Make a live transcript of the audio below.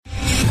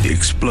The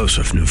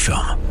explosive new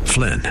film,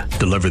 Flynn,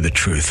 deliver the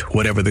truth,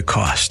 whatever the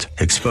cost,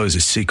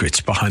 exposes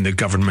secrets behind the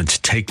government's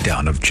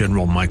takedown of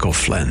General Michael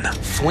Flynn.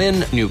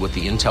 Flynn knew what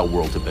the intel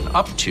world had been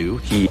up to.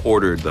 He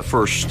ordered the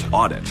first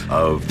audit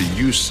of the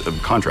use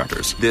of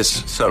contractors.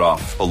 This set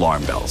off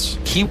alarm bells.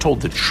 He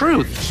told the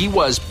truth. He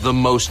was the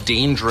most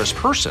dangerous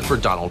person for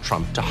Donald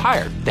Trump to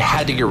hire. They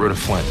had to get rid of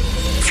Flynn.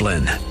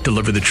 Flynn,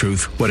 deliver the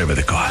truth, whatever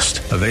the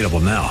cost. Available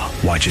now.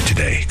 Watch it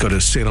today. Go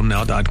to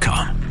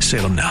salemnow.com.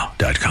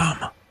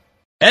 salemnow.com.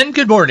 And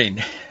good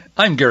morning.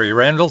 I'm Gary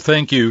Randall.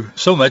 Thank you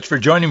so much for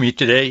joining me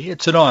today.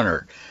 It's an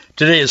honor.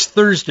 Today is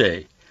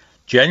Thursday,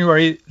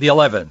 January the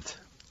 11th,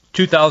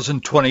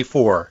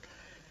 2024,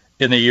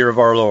 in the year of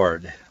our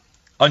Lord.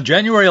 On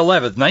January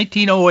 11th,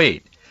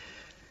 1908,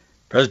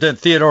 President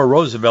Theodore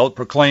Roosevelt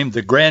proclaimed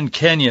the Grand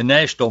Canyon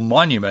National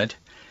Monument.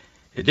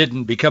 It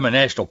didn't become a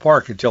national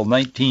park until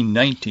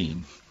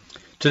 1919.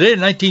 Today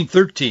in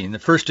 1913, the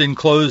first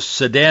enclosed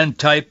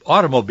sedan-type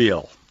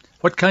automobile.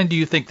 What kind do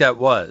you think that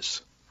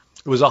was?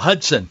 It was a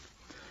Hudson.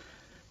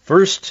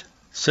 First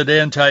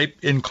sedan-type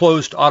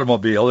enclosed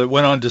automobile. It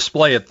went on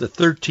display at the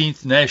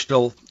 13th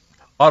National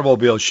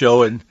Automobile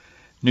Show in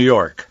New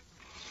York.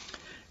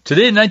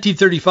 Today in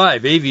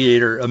 1935,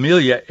 aviator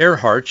Amelia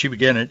Earhart, she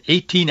began an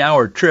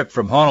 18-hour trip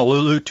from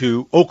Honolulu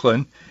to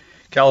Oakland,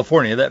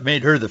 California. That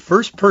made her the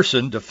first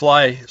person to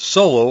fly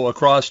solo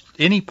across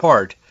any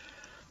part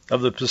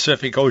of the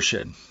Pacific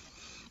Ocean.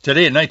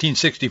 Today in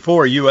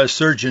 1964, U.S.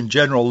 Surgeon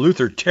General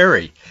Luther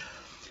Terry,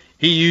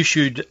 he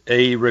issued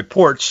a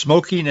report,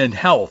 Smoking and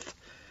Health.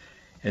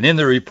 And in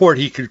the report,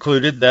 he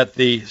concluded that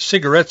the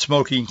cigarette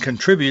smoking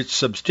contributes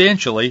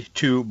substantially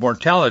to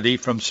mortality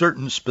from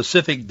certain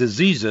specific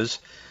diseases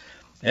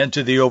and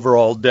to the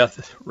overall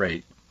death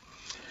rate.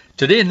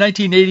 Today in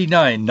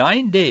 1989,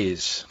 9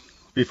 days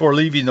before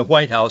leaving the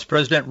White House,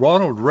 President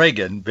Ronald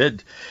Reagan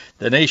bid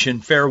the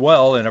nation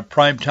farewell in a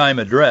primetime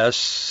address,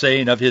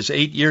 saying of his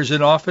 8 years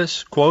in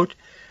office, quote,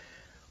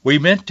 "We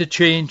meant to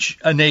change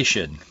a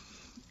nation,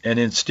 and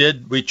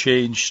instead we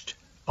changed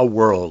a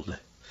world."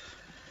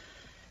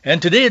 And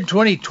today in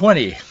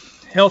 2020,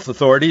 health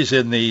authorities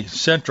in the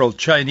central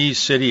Chinese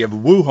city of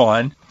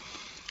Wuhan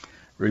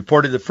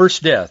reported the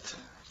first death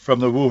from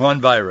the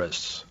Wuhan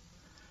virus.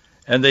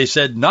 And they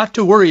said not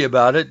to worry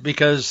about it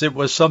because it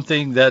was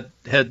something that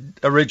had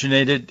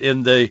originated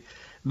in the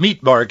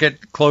meat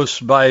market close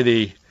by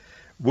the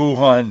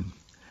Wuhan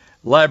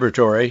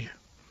laboratory,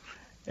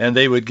 and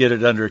they would get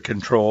it under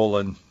control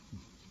and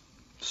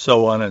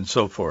so on and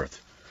so forth.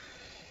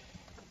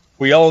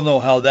 We all know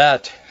how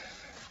that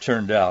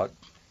turned out.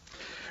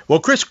 Well,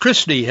 Chris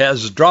Christie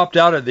has dropped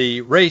out of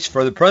the race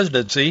for the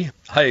presidency.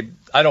 I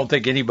don't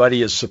think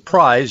anybody is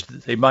surprised.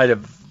 They might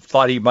have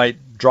thought he might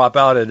drop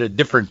out at a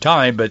different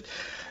time, but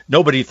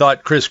nobody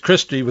thought Chris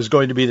Christie was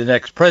going to be the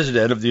next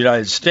president of the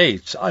United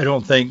States. I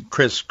don't think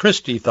Chris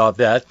Christie thought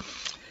that.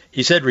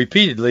 He said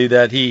repeatedly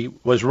that he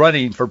was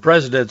running for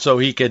president so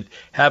he could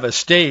have a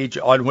stage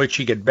on which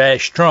he could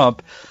bash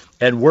Trump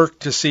and work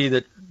to see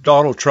that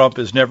Donald Trump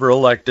is never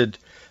elected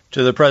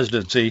to the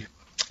presidency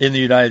in the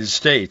United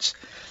States.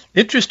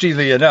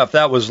 Interestingly enough,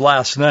 that was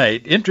last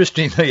night.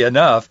 Interestingly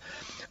enough,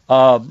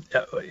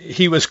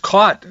 he was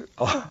caught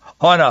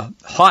on a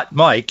hot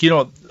mic. You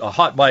know, a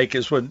hot mic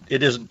is when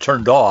it isn't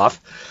turned off.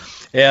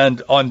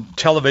 And on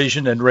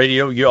television and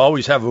radio, you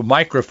always have a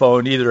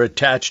microphone either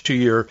attached to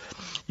your,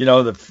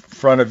 the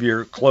front of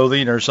your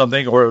clothing or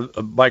something, or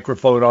a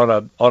microphone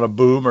on a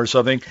boom or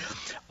something.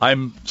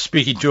 I'm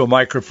speaking to a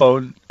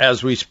microphone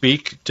as we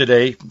speak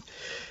today.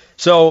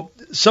 So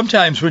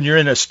sometimes when you're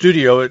in a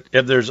studio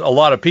and there's a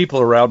lot of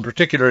people around,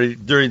 particularly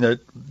during the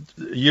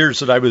years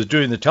that I was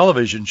doing the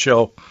television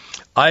show,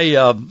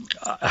 I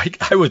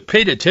was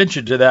paid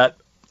attention to that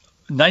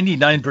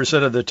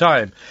 99% of the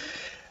time.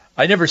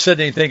 I never said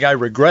anything I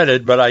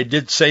regretted, but I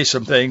did say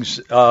some things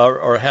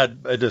or had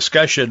a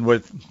discussion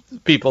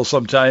with people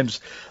sometimes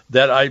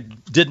that I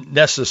didn't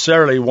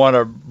necessarily want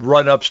to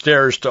run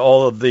upstairs to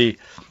all of the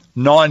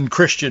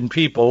non-Christian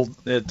people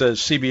at the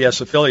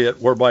CBS affiliate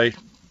where my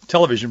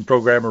television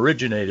program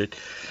originated.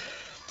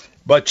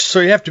 But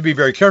so you have to be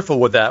very careful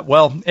with that.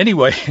 Well,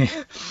 anyway,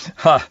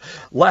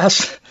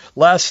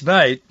 last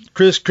night,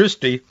 Chris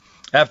Christie,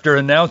 after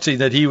announcing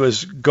that he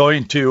was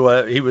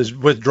he was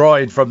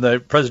withdrawing from the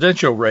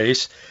presidential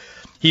race,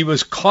 he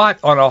was caught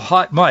on a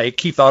hot mic.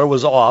 He thought it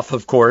was off,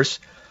 of course,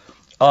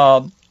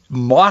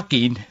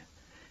 mocking,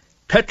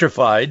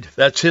 petrified,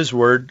 that's his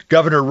word,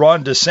 Governor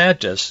Ron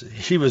DeSantis.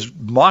 He was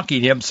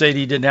mocking him, saying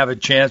he didn't have a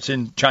chance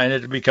in China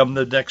to become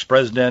the next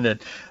president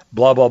and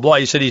blah, blah, blah.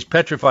 He said he's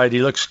petrified.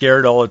 He looks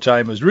scared all the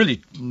time. He was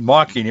really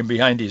mocking him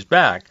behind his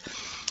back,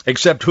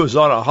 except it was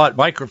on a hot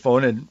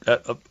microphone and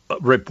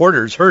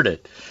reporters heard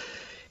it.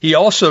 He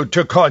also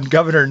took on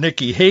Governor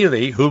Nikki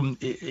Haley, whom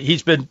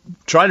he's been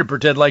trying to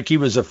pretend like he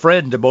was a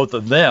friend to both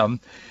of them.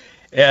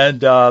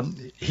 And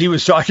he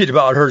was talking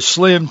about her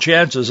slim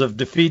chances of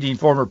defeating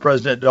former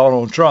President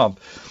Donald Trump.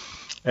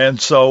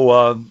 And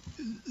so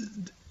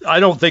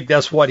I don't think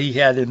that's what he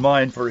had in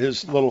mind for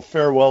his little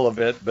farewell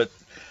event, but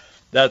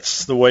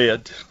that's the way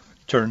it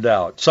turned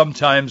out.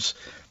 Sometimes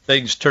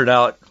things turn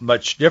out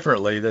much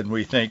differently than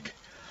we think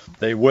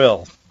they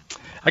will.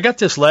 I got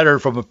this letter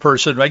from a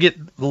person. I get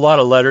a lot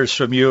of letters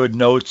from you and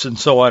notes and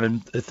so on,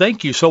 and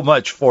thank you so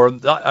much for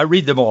them. I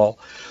read them all,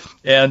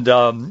 and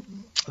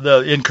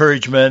the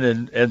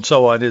encouragement and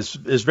so on is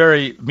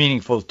very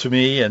meaningful to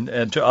me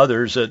and to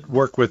others that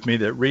work with me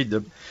that read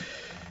them.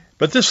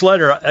 But this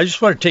letter, I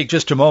just want to take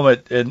just a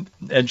moment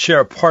and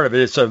share a part of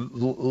it. It's a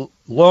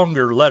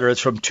longer letter.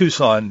 It's from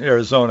Tucson,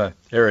 Arizona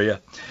area.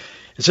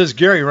 It says,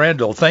 Gary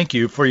Randall, thank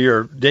you for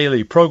your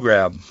daily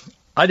program.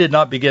 I did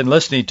not begin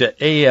listening to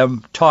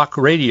AM talk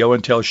radio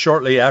until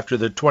shortly after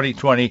the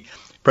 2020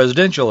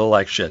 presidential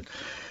election.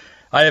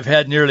 I have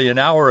had nearly an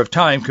hour of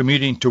time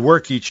commuting to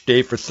work each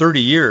day for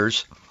 30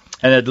 years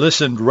and had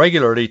listened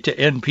regularly to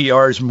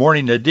NPR's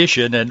Morning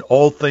Edition and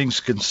All Things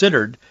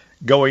Considered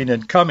going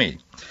and coming.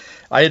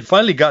 I had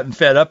finally gotten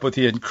fed up with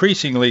the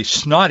increasingly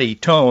snotty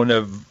tone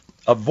of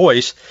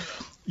voice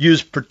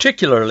used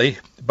particularly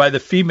by the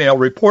female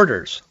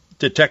reporters,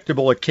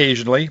 detectable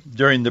occasionally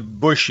during the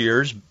Bush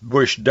years,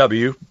 George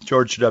W.,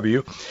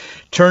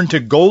 turned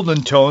to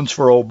golden tones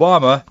for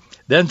Obama,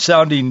 then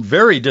sounding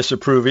very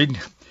disapproving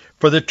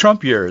for the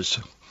Trump years.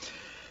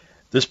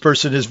 This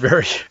person is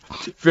very,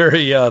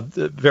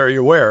 very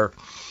aware.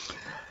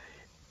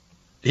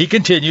 He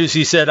continues,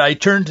 he said, I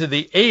turned to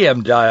the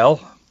AM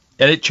dial,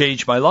 and it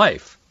changed my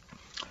life.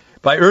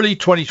 By early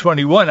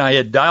 2021, I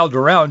had dialed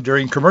around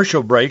during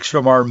commercial breaks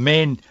from our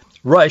main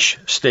Rush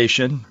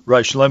station,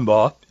 Rush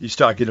Limbaugh, he's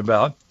talking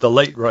about, the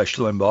late Rush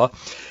Limbaugh,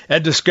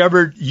 and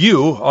discovered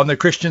you on the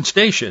Christian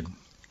station,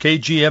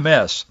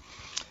 KGMS.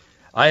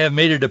 I have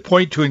made it a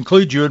point to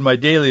include you in my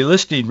daily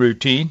listening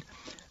routine.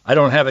 I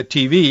don't have a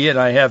TV, and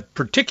I have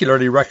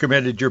particularly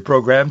recommended your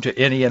program to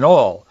any and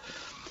all.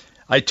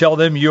 I tell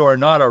them you are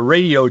not a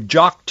radio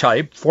jock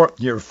type,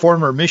 you're a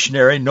former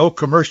missionary, no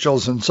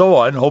commercials and so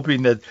on,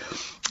 hoping that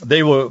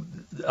they will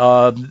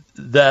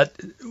that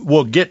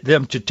will get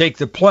them to take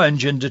the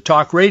plunge into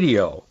talk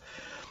radio.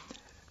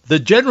 The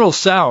general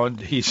sound,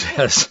 he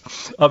says,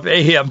 of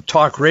AM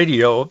talk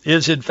radio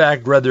is in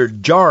fact rather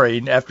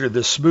jarring after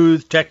the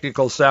smooth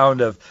technical sound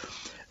of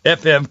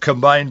FM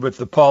combined with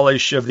the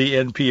polish of the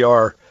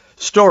NPR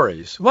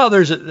stories. Well,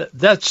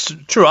 that's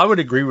true. I would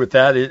agree with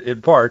that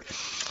in part.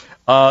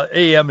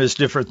 AM is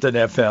different than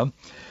FM,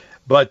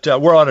 but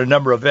we're on a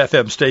number of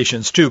FM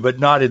stations too, but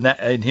not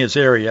in his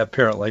area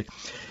apparently.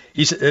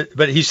 He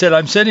said,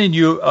 I'm sending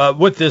you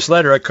with this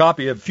letter a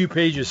copy of a few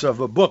pages of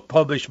a book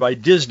published by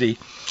Disney.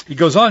 He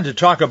goes on to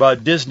talk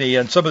about Disney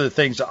and some of the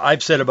things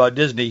I've said about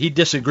Disney. He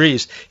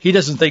disagrees. He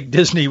doesn't think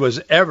Disney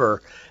was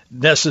ever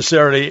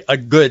necessarily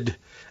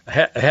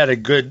had a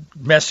good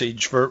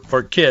message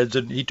for kids,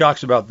 and he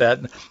talks about that.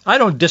 I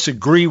don't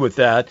disagree with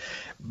that.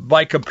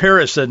 By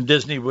comparison,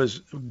 Disney was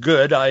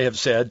good, I have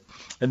said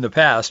in the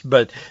past,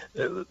 but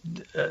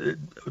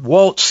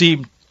Walt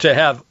seemed to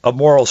have a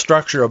moral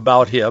structure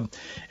about him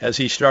as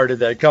he started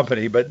that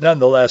company. But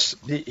nonetheless,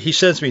 he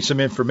sends me some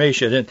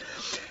information, and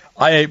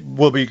I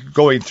will be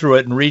going through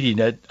it and reading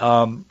it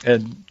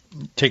and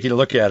taking a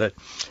look at it.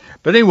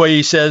 But anyway,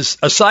 he says,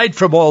 aside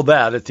from all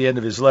that, at the end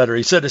of his letter,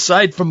 he said,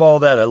 aside from all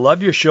that, I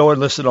love your show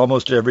and listen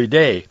almost every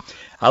day.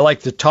 I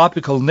like the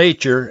topical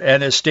nature,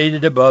 and as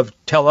stated above,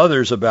 tell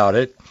others about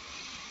it.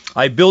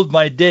 I build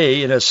my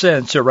day, in a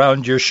sense,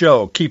 around your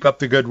show. Keep up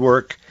the good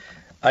work.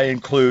 I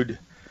include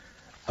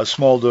a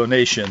small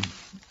donation,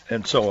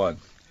 and so on.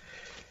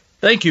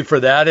 Thank you for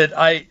that. And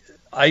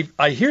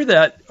I hear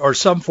that, or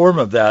some form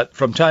of that,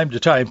 from time to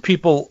time.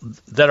 People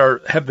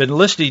that have been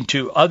listening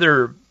to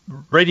other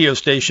radio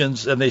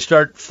stations, and they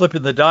start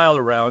flipping the dial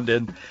around,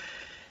 and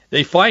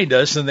they find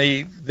us, and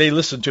they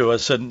listen to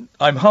us. And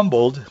I'm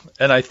humbled,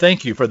 and I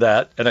thank you for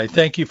that, and I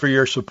thank you for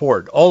your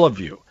support, all of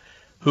you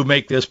who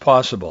make this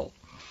possible.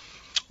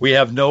 We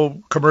have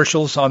no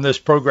commercials on this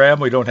program.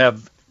 We don't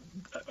have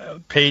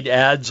paid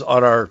ads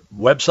on our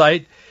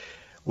website.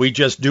 We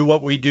just do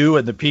what we do,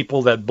 and the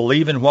people that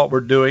believe in what we're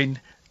doing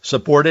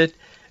support it.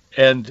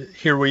 And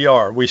here we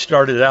are. We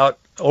started out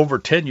over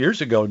 10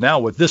 years ago now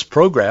with this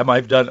program.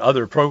 I've done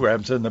other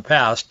programs in the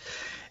past,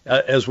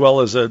 as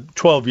well as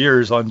 12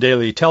 years on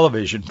daily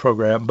television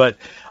program. But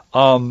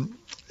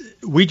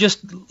we just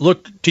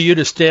look to you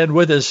to stand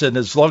with us, and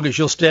as long as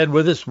you'll stand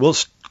with us, we'll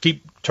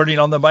keep turning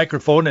on the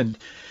microphone and,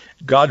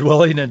 God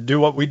willing, and do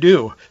what we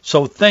do.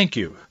 So thank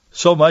you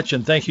so much,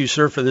 and thank you,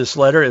 sir, for this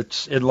letter.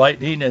 It's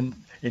enlightening and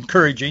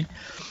encouraging.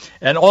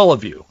 And all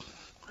of you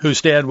who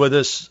stand with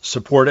us,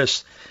 support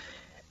us.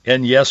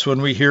 And yes,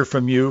 when we hear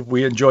from you,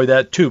 we enjoy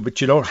that too,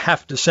 but you don't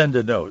have to send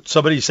a note.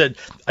 Somebody said,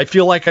 I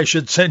feel like I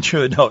should send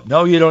you a note.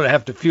 No, you don't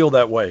have to feel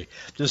that way.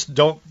 Just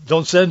don't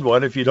send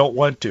one if you don't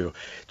want to.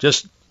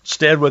 Just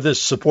stand with us,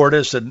 support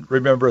us, and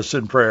remember us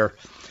in prayer.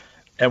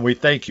 And we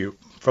thank you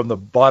from the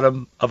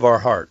bottom of our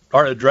heart.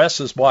 Our address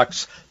is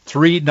Box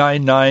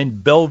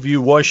 399,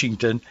 Bellevue,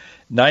 Washington,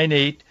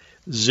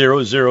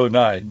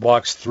 98009.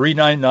 Box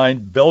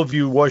 399,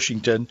 Bellevue,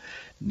 Washington,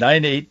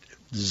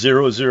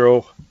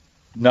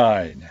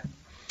 98009.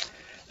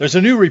 There's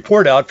a new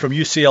report out from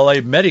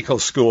UCLA Medical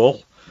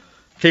School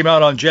came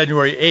out on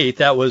January 8th.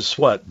 That was,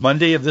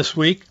 Monday of this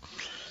week?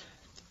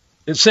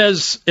 It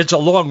says it's a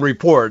long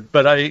report,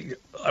 but I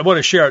want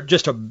to share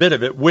just a bit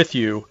of it with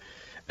you.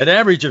 An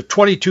average of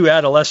 22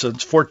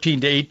 adolescents,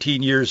 14 to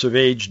 18 years of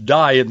age,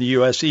 die in the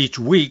U.S. each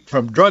week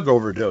from drug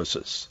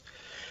overdoses.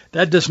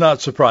 That does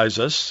not surprise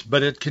us,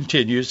 but it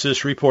continues,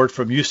 this report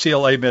from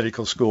UCLA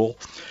Medical School,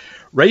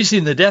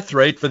 raising the death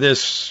rate for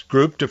this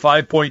group to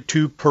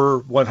 5.2 per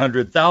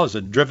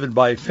 100,000, driven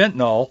by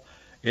fentanyl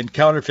in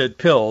counterfeit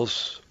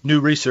pills, new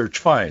research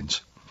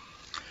finds.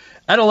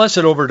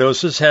 Adolescent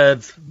overdoses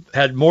have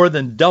had more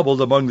than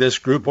doubled among this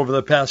group over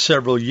the past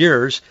several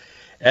years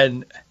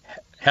and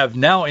have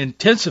now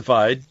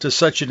intensified to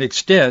such an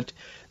extent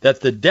that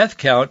the death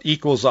count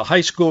equals a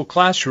high school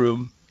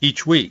classroom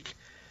each week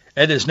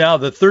and is now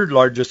the third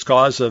largest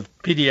cause of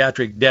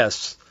pediatric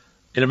deaths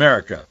in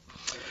America.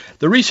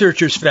 The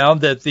researchers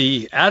found that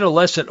the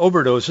adolescent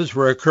overdoses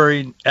were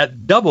occurring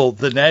at double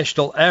the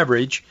national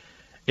average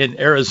in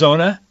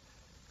Arizona,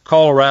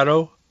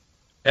 Colorado,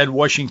 and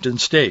Washington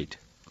State.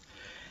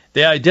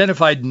 They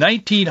identified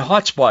 19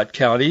 hotspot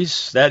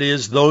counties, that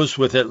is, those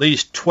with at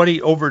least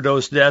 20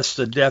 overdose deaths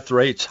and death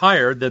rates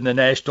higher than the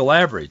national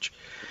average.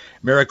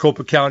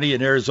 Maricopa County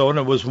in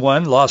Arizona was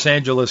one. Los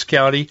Angeles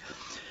County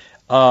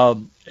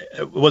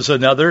was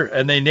another.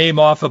 And they name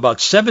off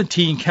about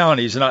 17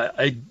 counties. And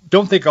I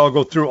don't think I'll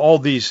go through all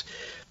these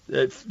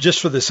just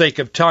for the sake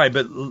of time,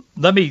 but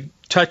let me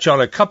touch on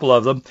a couple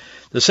of them.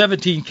 The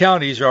 17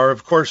 counties are,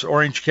 of course,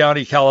 Orange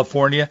County,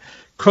 California,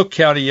 Cook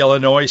County,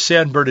 Illinois,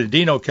 San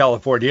Bernardino,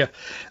 California,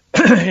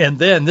 and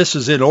then this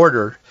is in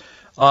order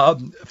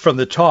from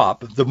the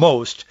top, the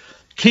most,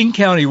 King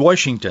County,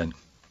 Washington,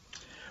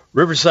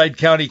 Riverside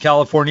County,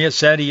 California,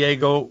 San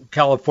Diego,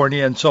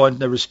 California, and so on.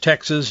 There was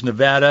Texas,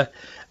 Nevada,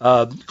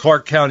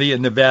 Clark County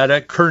in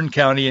Nevada, Kern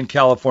County in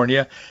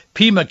California,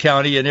 Pima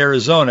County in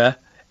Arizona,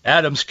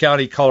 Adams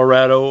County,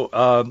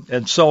 Colorado,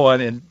 and so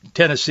on in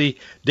Tennessee,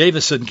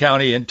 Davison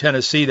County in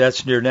Tennessee,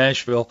 that's near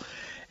Nashville,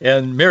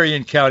 and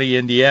Marion County,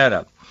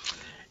 Indiana.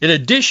 In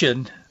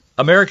addition,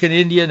 American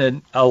Indian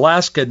and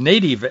Alaska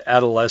Native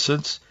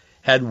adolescents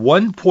had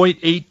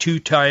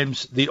 1.82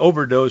 times the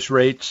overdose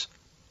rates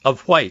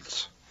of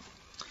whites.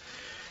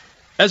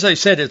 As I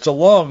said, it's a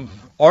long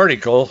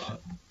article.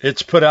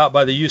 It's put out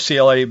by the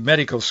UCLA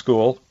Medical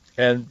School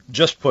and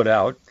just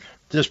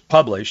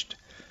published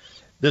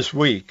this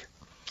week.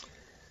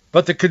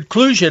 But the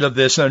conclusion of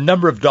this, and a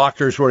number of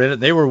doctors were in it,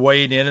 they were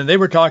weighing in, and they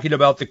were talking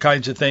about the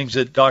kinds of things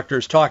that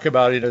doctors talk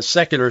about in a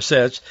secular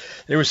sense.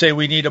 They were saying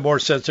we need a more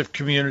sense of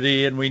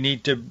community, and we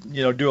need to,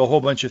 do a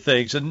whole bunch of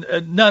things, and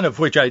none of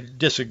which I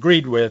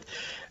disagreed with.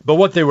 But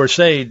what they were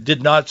saying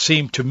did not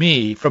seem to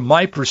me, from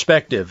my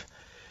perspective,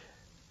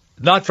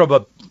 not from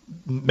a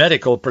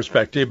medical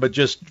perspective, but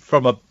just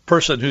from a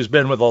person who's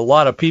been with a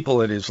lot of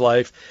people in his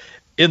life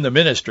in the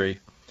ministry,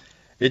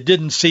 it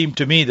didn't seem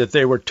to me that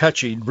they were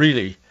touching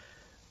really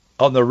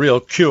on the real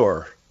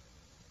cure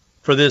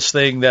for this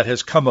thing that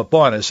has come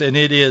upon us. And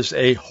it is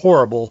a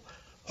horrible,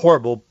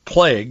 horrible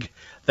plague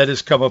that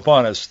has come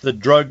upon us, the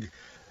drug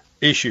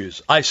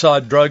issues. I saw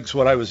drugs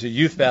when I was a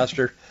youth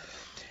pastor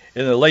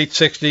in the late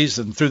 60s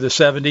and through the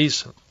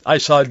 70s. I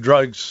saw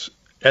drugs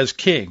as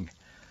king.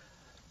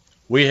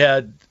 We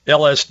had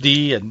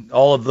LSD and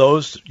all of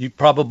those. You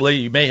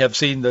may have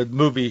seen the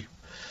movie,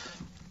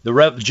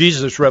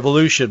 Jesus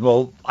Revolution.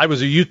 Well, I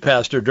was a youth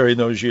pastor during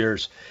those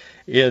years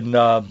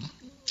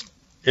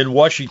in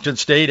Washington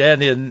State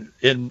and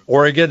in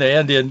Oregon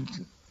and in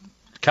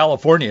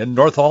California, in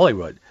North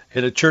Hollywood,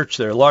 in a church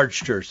there, a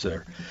large church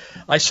there.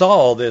 I saw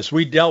all this.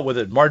 We dealt with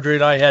it. Marjorie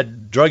and I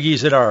had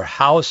druggies in our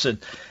house, and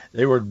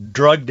they were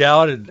drugged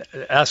out and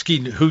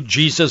asking who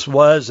Jesus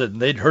was, and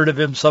they'd heard of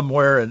him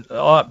somewhere. And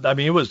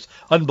it was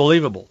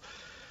unbelievable.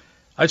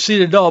 I've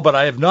seen it all, but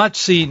I have not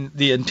seen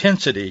the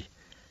intensity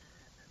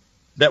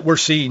that we're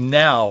seeing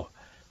now,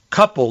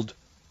 coupled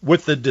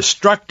with the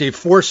destructive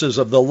forces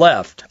of the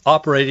left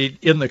operating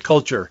in the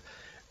culture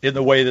in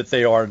the way that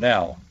they are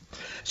now.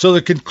 So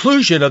the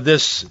conclusion of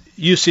this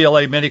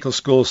UCLA Medical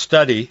School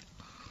study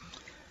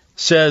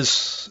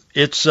says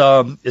it's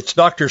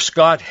Dr.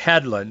 Scott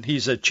Hadlin.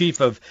 He's a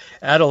chief of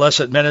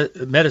adolescent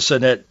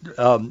medicine at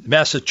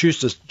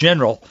Massachusetts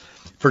General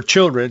for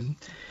Children,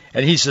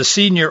 and he's the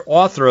senior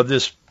author of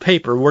this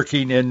paper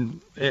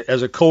working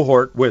as a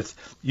cohort with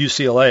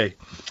UCLA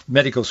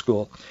Medical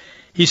School.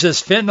 He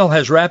says fentanyl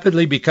has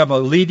rapidly become a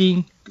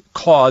leading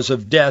cause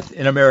of death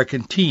in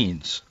American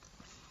teens.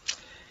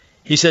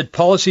 He said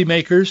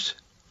policymakers,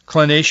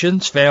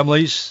 clinicians,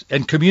 families,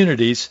 and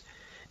communities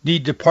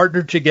need to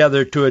partner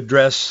together to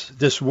address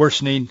this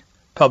worsening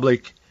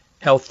public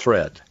health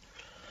threat.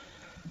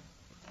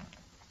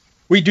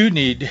 We do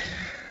need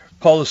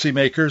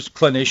policymakers,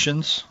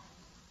 clinicians,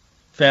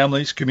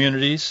 families,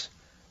 communities.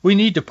 We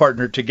need to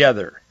partner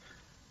together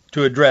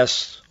to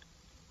address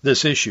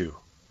this issue.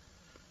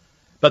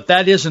 But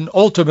that isn't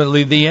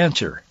ultimately the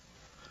answer.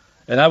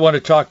 And I want to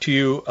talk to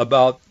you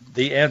about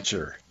the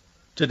answer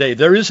today.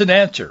 There is an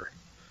answer.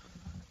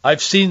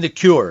 I've seen the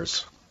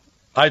cures.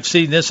 I've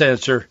seen this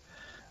answer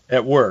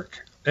at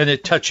work. and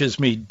it touches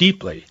me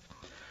deeply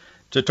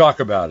to talk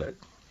about it.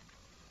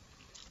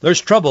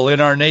 There's trouble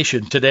in our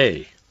nation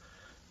today.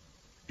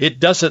 It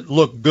doesn't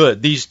look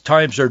good. These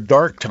times are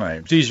dark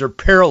times. These are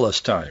perilous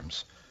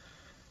times.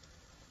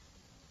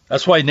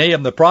 That's why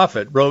Nahum the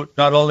prophet wrote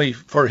not only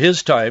for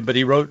his time, but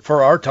he wrote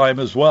for our time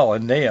as well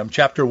in Nahum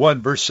chapter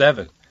 1, verse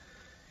 7.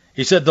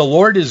 He said, "The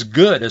Lord is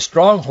good, a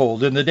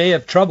stronghold in the day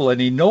of trouble, and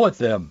he knoweth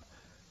them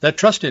that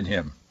trust in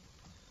him."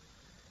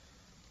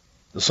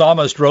 The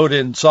psalmist wrote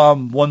in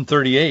Psalm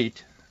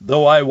 138,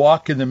 "Though I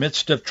walk in the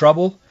midst of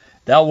trouble,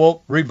 thou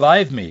wilt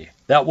revive me.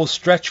 Thou wilt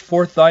stretch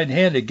forth thine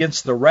hand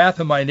against the wrath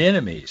of mine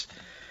enemies,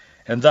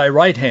 and thy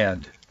right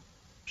hand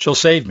shall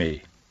save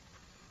me."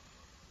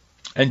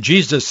 And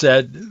Jesus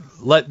said,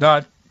 "Let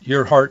not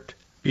your heart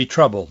be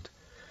troubled.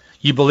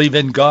 You believe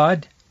in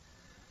God,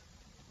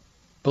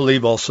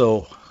 believe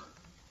also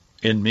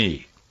in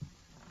me."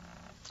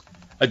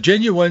 A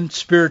genuine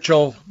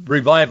spiritual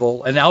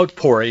revival and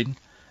outpouring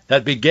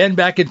that began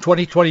back in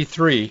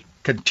 2023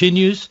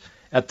 continues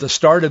at the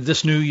start of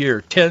this new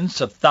year.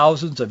 Tens of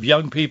thousands of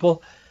young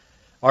people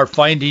are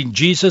finding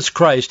Jesus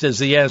Christ as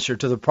the answer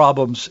to the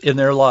problems in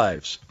their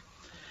lives.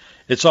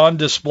 It's on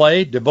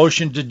display.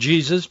 Devotion to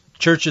Jesus.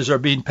 Churches are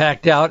being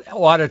packed out.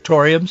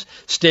 Auditoriums,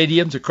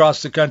 stadiums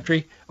across the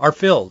country are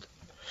filled.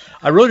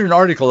 I wrote an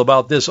article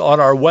about this on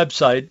our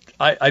website.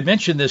 I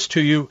mentioned this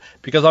to you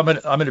because I'm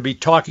going to be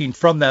talking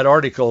from that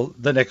article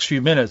the next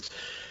few minutes.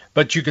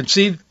 But you can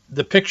see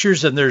the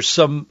pictures, and there's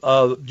some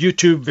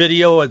YouTube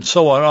video and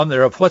so on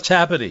there of what's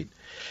happening.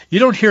 You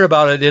don't hear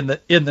about it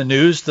in the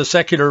news. The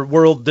secular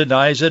world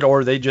denies it,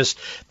 or they just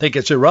think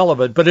it's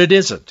irrelevant, but it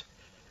isn't.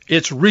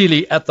 It's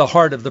really at the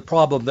heart of the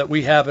problem that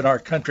we have in our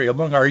country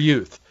among our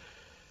youth.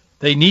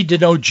 They need to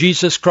know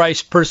Jesus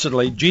Christ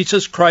personally.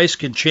 Jesus Christ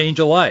can change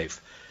a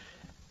life.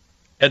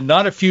 And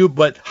not a few,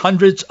 but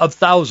hundreds of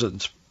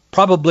thousands,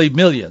 probably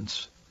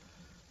millions,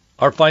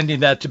 are finding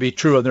that to be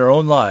true in their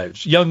own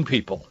lives. Young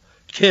people,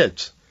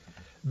 kids,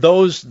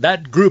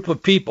 that group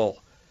of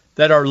people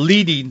that are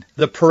leading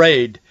the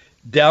parade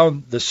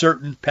down the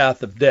certain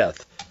path of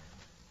death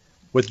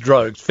with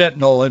drugs,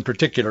 fentanyl in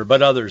particular,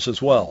 but others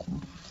as well.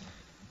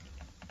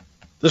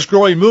 This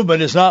growing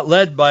movement is not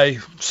led by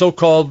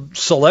so-called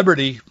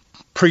celebrity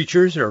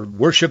preachers or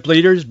worship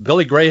leaders.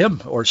 Billy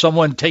Graham or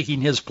someone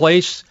taking his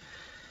place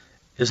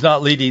is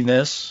not leading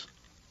this.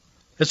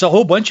 It's a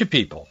whole bunch of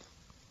people.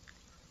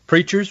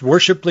 Preachers,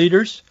 worship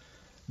leaders.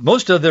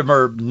 Most of them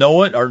are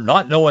known or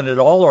not known at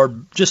all, or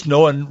just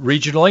known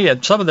regionally,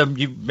 and some of them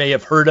you may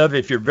have heard of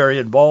if you're very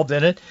involved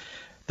in it.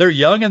 They're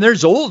young, and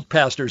there's old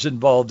pastors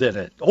involved in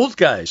it, old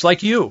guys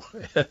like you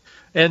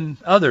and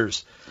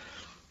others.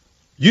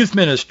 Youth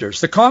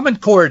ministers. The common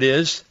chord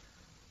is,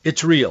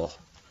 it's real.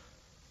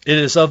 It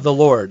is of the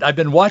Lord. I've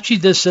been watching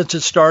this since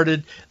it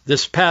started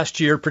this past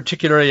year,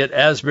 particularly at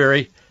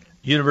Asbury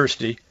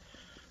University.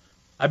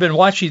 I've been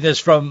watching this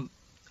from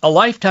a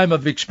lifetime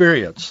of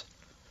experience.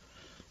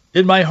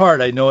 In my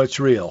heart, I know it's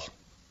real.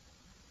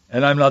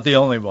 And I'm not the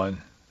only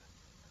one.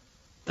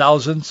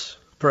 Thousands,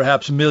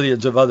 perhaps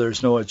millions of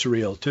others know it's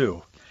real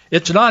too.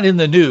 It's not in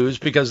the news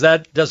because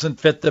that doesn't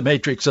fit the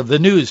matrix of the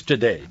news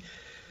today.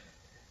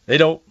 They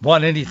don't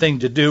want anything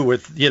to do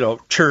with,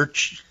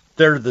 church.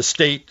 They're the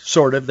state,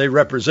 sort of. They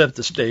represent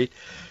the state.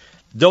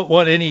 Don't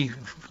want any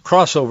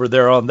crossover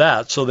there on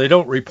that, so they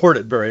don't report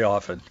it very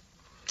often.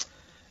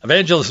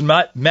 Evangelist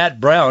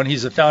Matt Brown,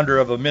 he's the founder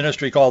of a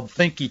ministry called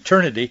Think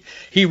Eternity.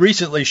 He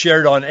recently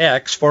shared on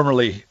X,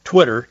 formerly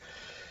Twitter,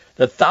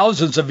 that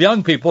thousands of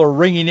young people are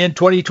ringing in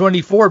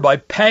 2024 by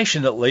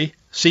passionately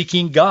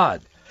seeking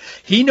God.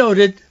 He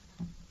noted,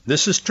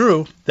 this is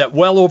true, that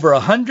well over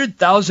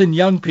 100,000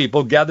 young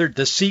people gathered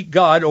to seek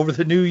God over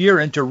the new year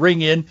and to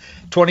ring in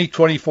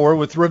 2024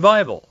 with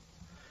revival.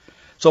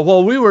 So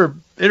while we were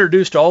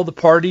introduced to all the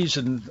parties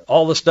and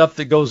all the stuff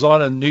that goes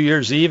on New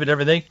Year's Eve and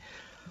everything,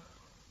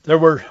 there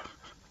were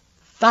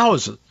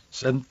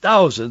thousands and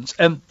thousands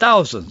and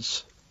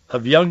thousands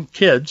of young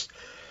kids,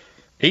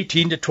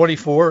 18 to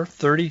 24,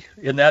 30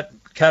 in that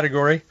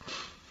category.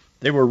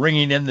 They were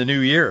ringing in the new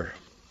year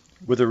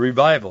with a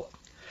revival.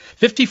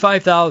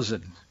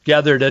 55,000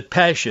 gathered at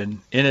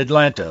Passion in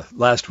Atlanta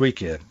last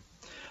weekend.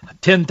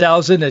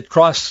 10,000 at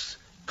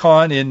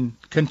CrossCon in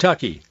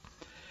Kentucky.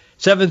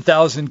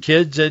 7,000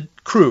 kids at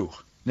Crew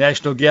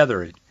National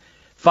Gathering.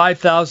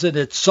 5,000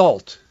 at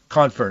SALT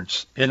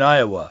Conference in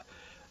Iowa.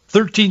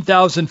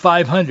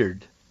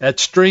 13,500 at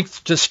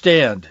Strength to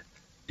Stand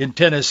in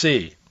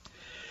Tennessee.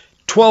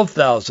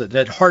 12,000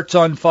 at Hearts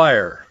on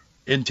Fire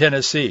in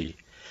Tennessee.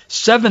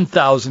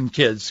 7,000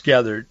 kids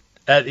gathered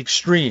at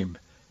Extreme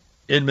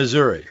in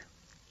Missouri.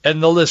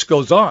 And the list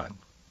goes on.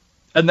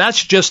 And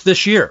that's just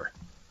this year.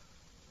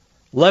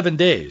 11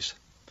 days.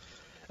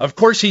 Of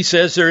course, he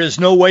says there is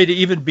no way to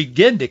even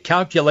begin to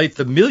calculate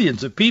the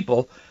millions of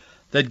people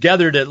that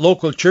gathered at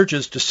local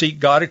churches to seek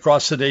God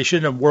across the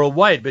nation and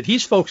worldwide. But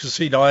he's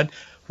focusing on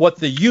what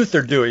the youth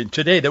are doing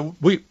today that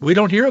we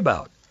don't hear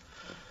about.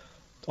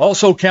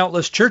 Also,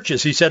 countless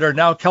churches, he said, are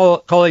now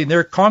calling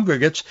their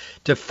congregants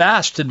to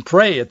fast and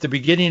pray at the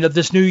beginning of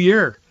this new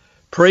year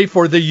Pray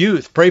for the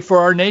youth. Pray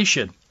for our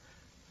nation.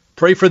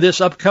 Pray for this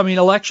upcoming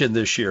election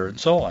this year, and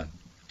so on.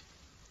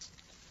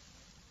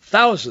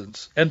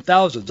 Thousands and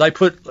thousands.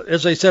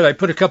 As I said, I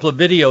put a couple of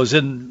videos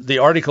in the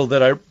article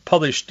that I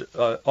published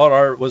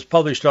was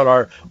published on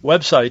our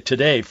website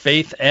today,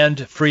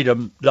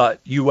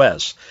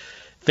 faithandfreedom.us.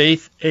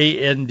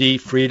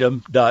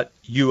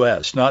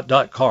 faithandfreedom.us,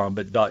 not .com,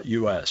 but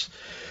 .us.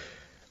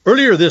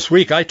 Earlier this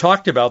week, I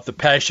talked about the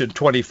Passion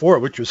 24,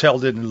 which was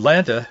held in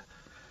Atlanta.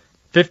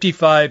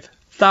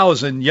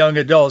 55,000 young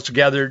adults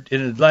gathered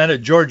in Atlanta,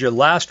 Georgia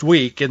last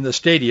week in the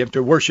stadium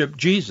to worship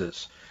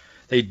Jesus.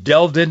 They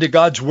delved into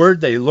God's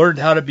Word. They learned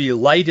how to be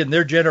light in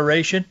their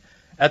generation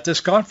at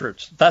this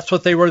conference. That's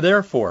what they were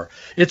there for.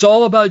 It's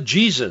all about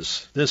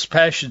Jesus. This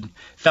Passion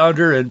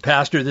founder and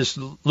pastor, this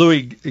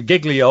Louis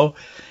Giglio,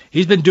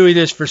 he's been doing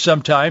this for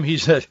some time.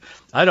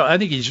 I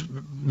think he's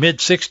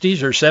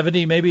mid-60s or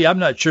 70 maybe. I'm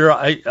not sure.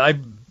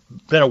 I've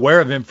been aware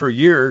of him for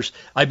years.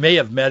 I may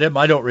have met him.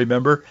 I don't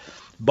remember.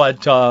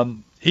 But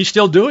he's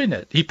still doing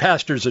it. He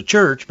pastors a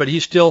church, but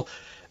he's still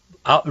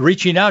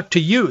reaching out to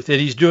youth,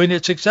 and he's doing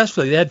it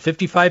successfully. They had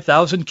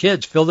 55,000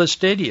 kids fill the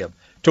stadium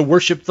to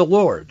worship the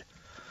Lord.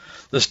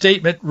 The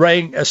statement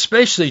rang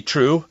especially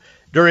true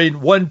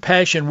during one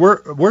Passion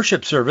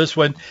worship service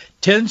when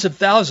tens of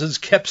thousands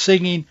kept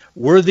singing,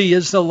 "Worthy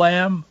is the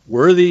Lamb,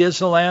 worthy is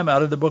the Lamb,"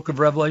 out of the book of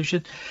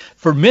Revelation,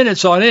 for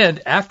minutes on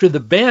end after the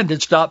band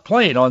had stopped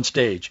playing on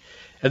stage.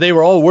 And they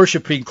were all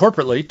worshiping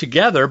corporately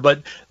together,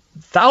 but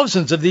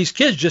thousands of these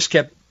kids just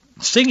kept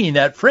singing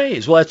that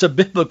phrase. Well, that's a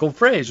biblical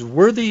phrase.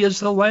 Worthy is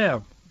the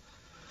Lamb.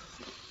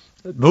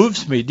 It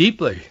moves me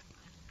deeply.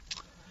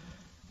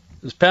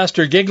 This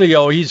Pastor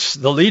Giglio, he's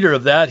the leader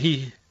of that.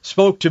 He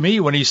spoke to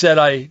me when he said,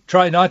 I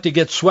try not to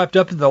get swept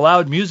up in the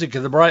loud music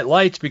and the bright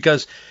lights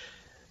because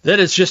then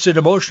it's just an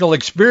emotional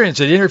experience.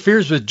 It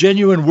interferes with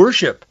genuine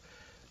worship.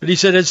 But he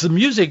said, as the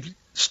music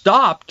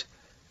stopped,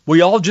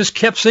 we all just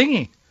kept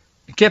singing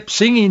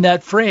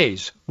that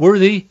phrase,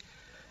 worthy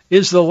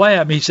is the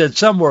Lamb. He said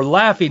some were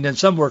laughing and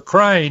some were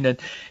crying. And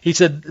he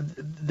said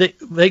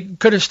they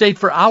could have stayed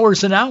for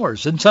hours and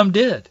hours, and some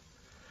did.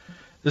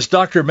 This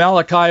Dr.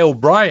 Malachi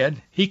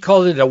O'Brien, he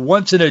called it a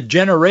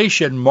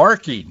once-in-a-generation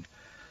marking.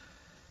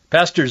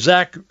 Pastor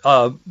Zach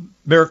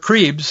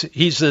Merkrebs,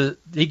 he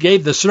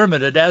gave the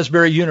sermon at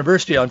Asbury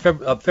University on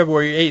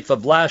February 8th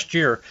of last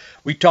year.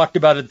 We talked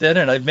about it then,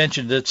 and I've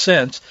mentioned it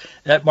since.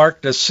 That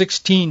marked a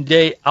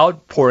 16-day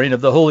outpouring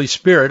of the Holy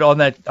Spirit on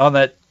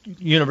that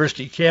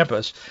university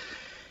campus.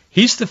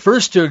 He's the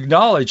first to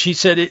acknowledge, he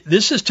said,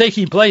 this is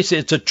taking place.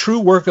 It's a true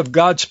work of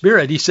God's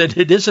Spirit. He said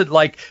it isn't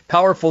like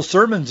powerful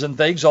sermons and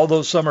things,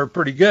 although some are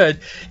pretty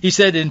good. He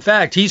said, in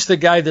fact, he's the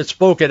guy that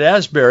spoke at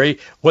Asbury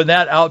when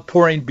that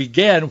outpouring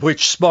began,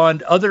 which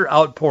spawned other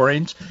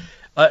outpourings,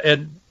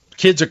 and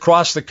kids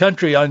across the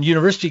country on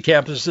university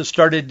campuses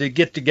started to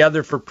get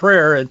together for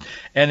prayer,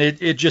 and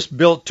it just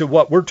built to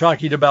what we're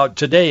talking about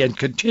today and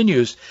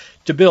continues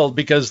to build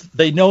because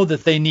they know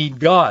that they need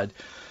God.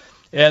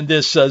 And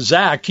this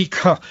Zach, he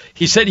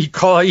said he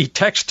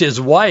texted his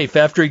wife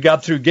after he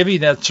got through giving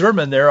that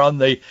sermon there on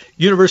the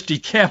university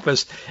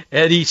campus,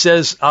 and he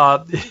says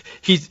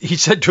he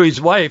said to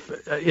his wife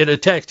in a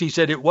text, he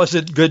said it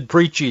wasn't good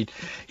preaching.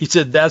 He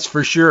said that's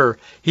for sure.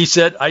 He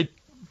said I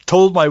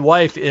told my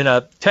wife in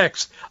a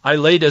text I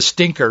laid a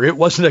stinker. It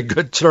wasn't a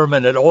good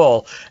sermon at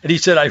all. And he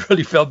said I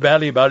really felt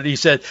badly about it. He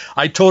said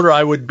I told her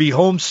I would be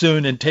home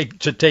soon and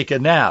take a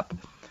nap,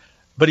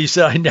 but he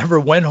said I never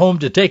went home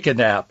to take a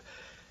nap.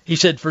 He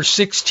said for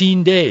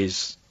 16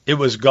 days, it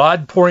was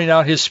God pouring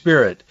out his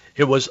Spirit.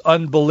 It was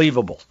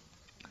unbelievable.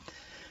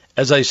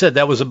 As I said,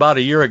 that was about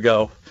a year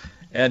ago,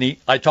 and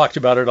I talked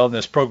about it on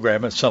this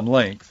program at some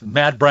length.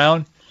 Matt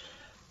Brown,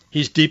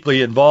 he's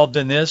deeply involved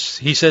in this.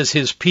 He says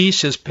his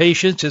peace, his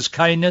patience, his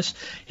kindness,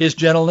 his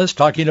gentleness,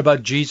 talking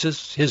about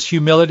Jesus, his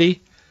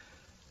humility,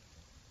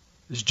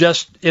 is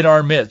just in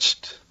our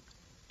midst.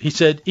 He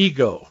said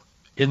ego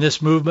in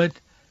this movement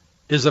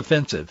is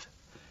offensive.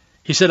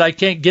 He said, I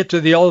can't get to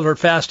the altar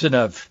fast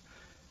enough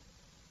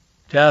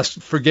to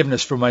ask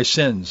forgiveness for my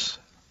sins.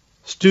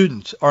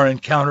 Students are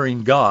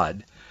encountering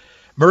God.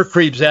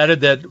 Merkrebs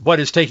added that what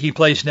is taking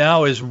place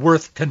now is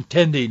worth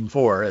contending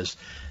for, as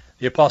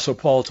the Apostle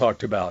Paul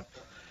talked about.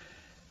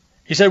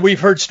 He said, we've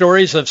heard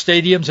stories of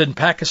stadiums in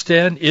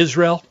Pakistan,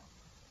 Israel.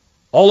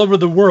 All over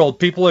the world,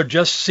 people are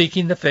just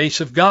seeking the face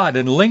of God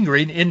and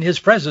lingering in his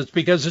presence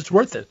because it's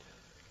worth it.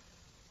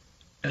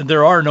 And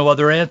there are no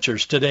other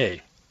answers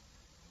today.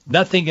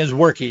 Nothing is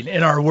working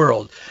in our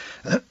world.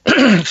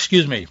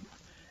 Excuse me.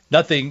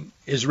 Nothing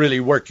is really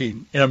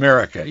working in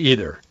America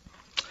either.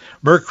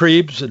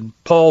 Merkrebs and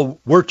Paul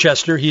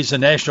Worcester, he's the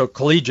National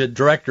Collegiate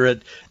Director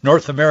at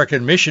North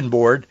American Mission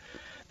Board,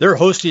 they're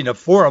hosting a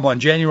forum on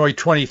January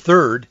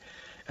 23rd.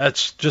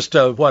 That's just,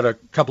 a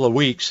couple of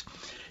weeks,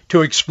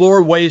 to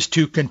explore ways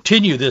to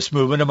continue this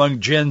movement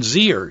among Gen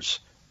Zers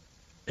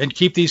and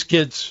keep these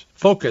kids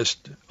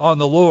focused on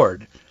the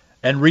Lord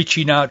and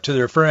reaching out to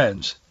their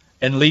friends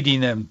and leading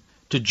them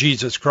to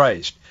Jesus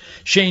Christ.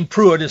 Shane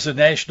Pruitt is the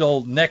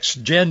National Next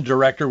Gen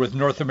Director with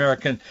North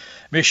American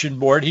Mission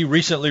Board. He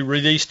recently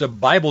released a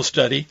Bible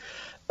study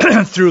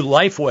through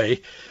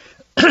Lifeway,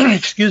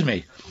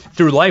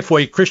 through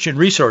Lifeway Christian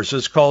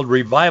Resources called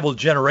Revival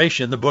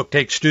Generation. The book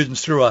takes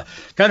students through a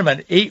kind of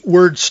an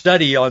 8-word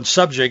study on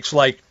subjects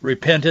like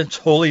repentance,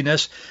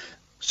 holiness,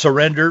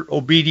 surrender,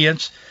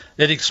 obedience,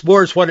 that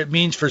explores what it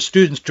means for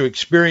students to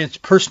experience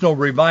personal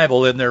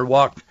revival in their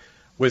walk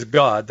with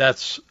God.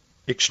 That's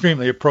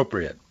extremely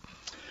appropriate.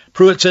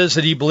 Pruitt says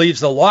that he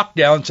believes the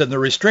lockdowns and the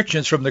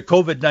restrictions from the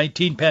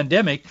COVID-19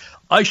 pandemic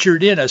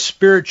ushered in a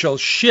spiritual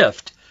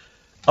shift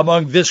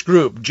among this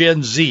group,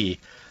 Gen Z,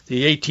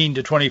 the 18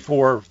 to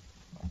 24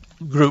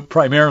 group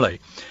primarily.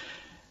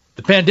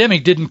 The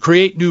pandemic didn't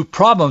create new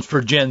problems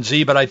for Gen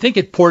Z, but I think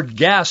it poured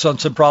gas on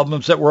some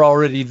problems that were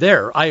already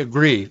there. I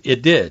agree,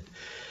 it did.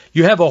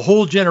 You have a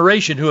whole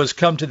generation who has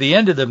come to the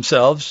end of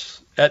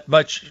themselves at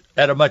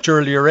a much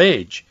earlier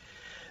age.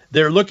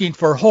 They're looking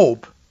for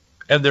hope,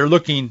 and they're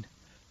looking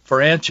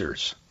for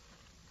answers.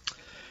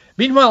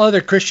 Meanwhile,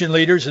 other Christian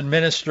leaders and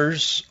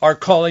ministers are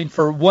calling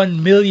for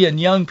 1 million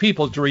young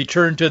people to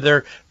return to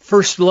their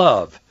first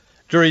love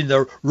during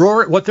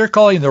what they're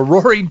calling the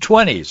Roaring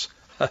 20s,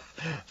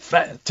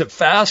 to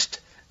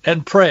fast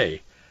and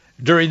pray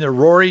during the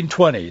Roaring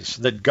 20s,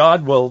 that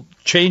God will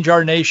change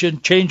our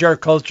nation, change our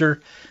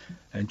culture,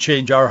 and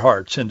change our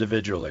hearts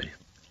individually.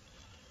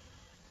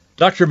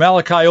 Dr.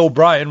 Malachi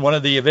O'Brien, one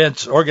of the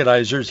event's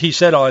organizers, he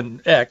said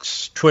on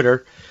X,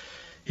 Twitter,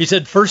 he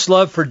said, "First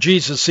love for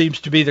Jesus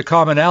seems to be the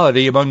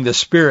commonality among the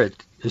Spirit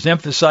is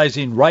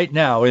emphasizing right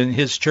now in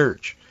his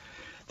church.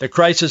 The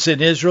crisis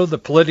in Israel, the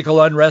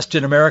political unrest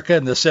in America,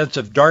 and the sense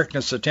of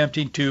darkness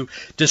attempting to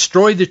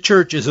destroy the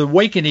church is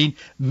awakening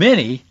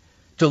many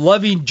to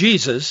loving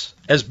Jesus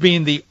as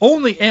being the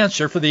only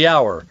answer for the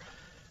hour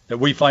that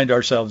we find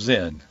ourselves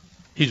in."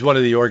 He's one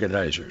of the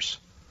organizers.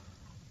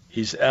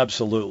 He's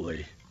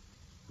absolutely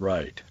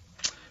right.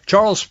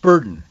 Charles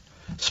Spurgeon,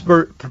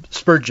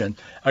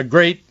 a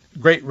great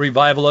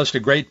revivalist, a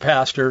great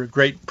pastor,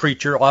 great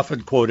preacher,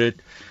 often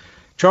quoted.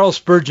 Charles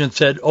Spurgeon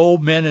said, "O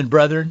men and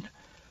brethren,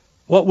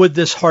 what would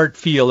this heart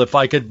feel if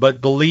I could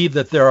but believe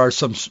that there are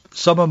some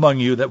among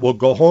you that will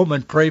go home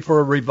and pray for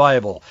a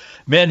revival,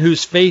 men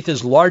whose faith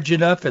is large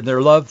enough and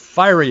their love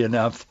fiery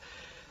enough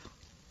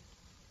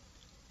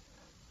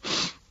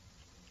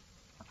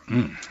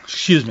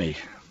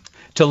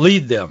to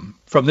lead them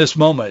from this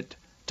moment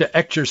to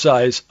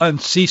exercise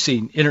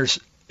unceasing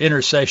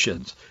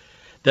intercessions,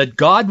 that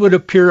God would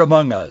appear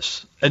among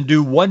us and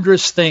do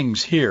wondrous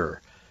things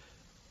here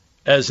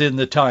as in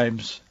the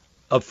times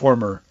of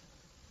former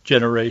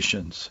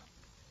generations."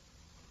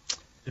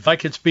 If I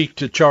could speak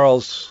to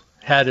Charles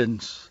Haddon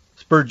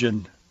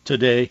Spurgeon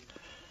today,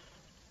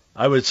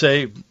 I would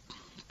say,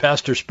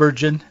 Pastor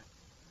Spurgeon,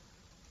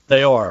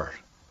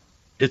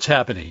 it's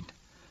happening.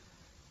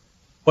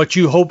 What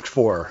you hoped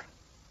for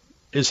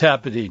is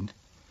happening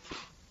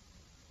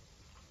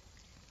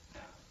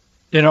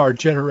in our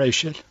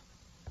generation.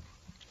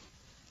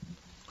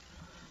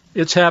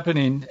 It's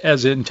happening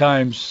as in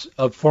times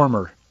of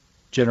former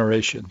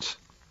generations.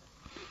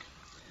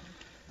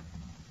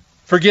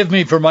 Forgive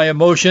me for my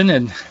emotion,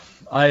 and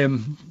I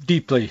am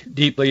deeply,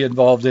 deeply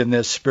involved in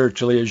this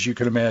spiritually, as you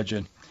can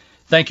imagine.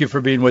 Thank you for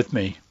being with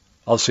me.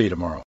 I'll see you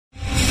tomorrow.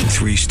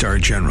 3-star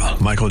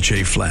General Michael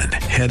J. Flynn,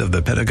 head of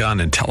the Pentagon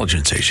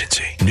Intelligence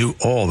Agency, knew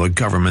all the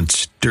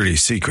government's dirty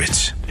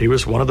secrets. He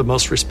was one of the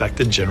most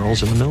respected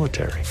generals in the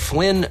military.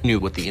 Flynn knew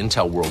what the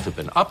intel world had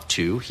been up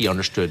to. He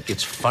understood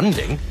its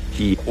funding.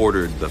 He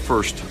ordered the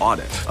first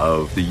audit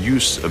of the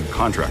use of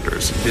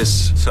contractors.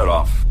 This set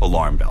off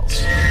alarm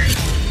bells.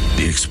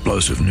 The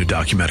explosive new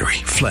documentary,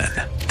 Flynn,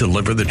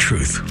 Deliver the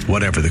Truth,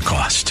 Whatever the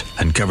Cost,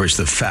 uncovers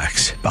the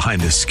facts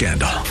behind this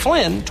scandal.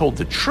 Flynn told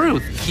the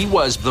truth. He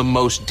was the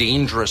most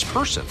dangerous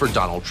person for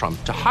Donald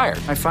Trump to hire.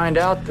 I find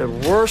out the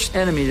worst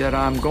enemy that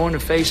I'm going to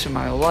face in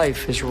my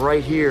life is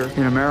right here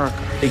in America.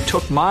 They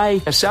took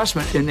my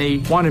assessment and they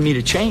wanted me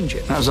to change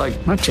it. And I was like,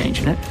 I'm not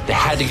changing it. They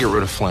had to get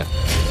rid of Flynn.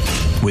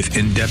 With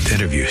in-depth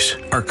interviews,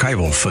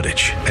 archival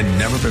footage, and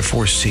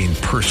never-before-seen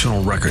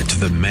personal records of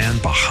the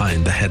man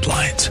behind the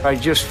headlines. I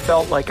just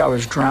felt like I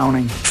was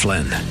drowning.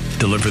 Flynn,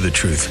 Deliver the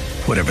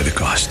Truth, Whatever the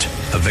Cost.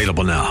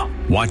 Available now.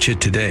 Watch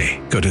it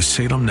today. Go to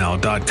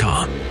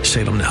salemnow.com.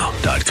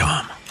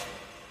 salemnow.com.